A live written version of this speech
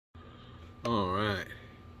Alright,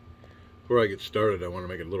 before I get started, I want to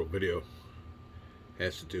make a little video. It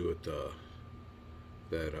has to do with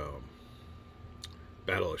that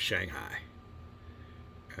Battle of Shanghai.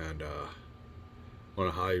 And I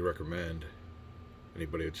want to highly recommend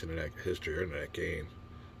anybody that's into that history or into that game,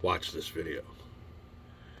 watch this video.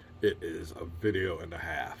 It is a video and a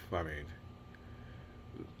half. I mean,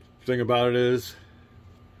 the thing about it is,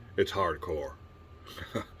 it's hardcore.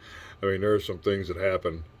 I mean, there are some things that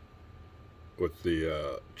happen with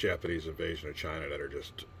the Japanese invasion of China that are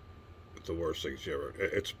just the worst things you ever.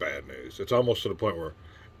 It's bad news. It's almost to the point where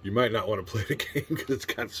you might not want to play the game because it's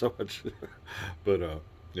got so much. But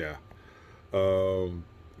yeah,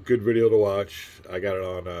 good video to watch. I got it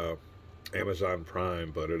on Amazon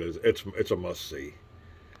Prime, but it's a must see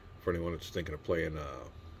for anyone that's thinking of playing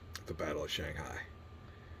the Battle of Shanghai,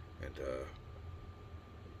 and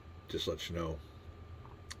just let you know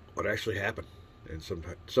what actually happened. And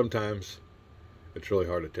sometimes it's really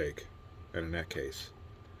hard to take, and in that case,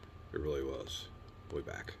 it really was. Way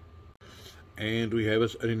back. And we have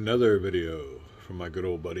another video from my good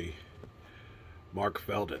old buddy Mark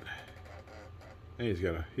Felden. And he's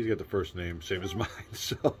got the first name same as mine,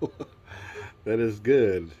 so that is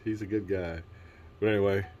good. He's a good guy. But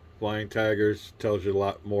anyway, Flying Tigers tells you a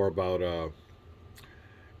lot more about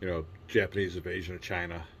Japanese invasion of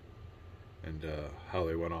China and how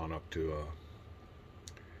they went on up to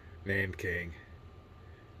Nanking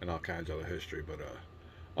and all kinds of other history. But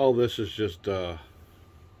all this is just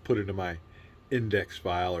put into my index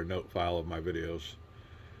file or note file of my videos.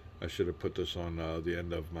 I should have put this on the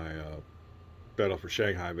end of my Battle for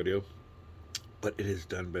Shanghai video, but it has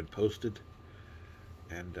been posted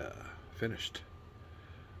and finished.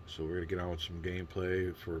 So we're going to get on with some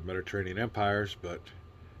gameplay for Mediterranean Empires, but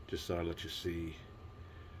just thought I'd let you see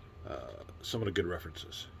some of the good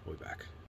references. We'll be back.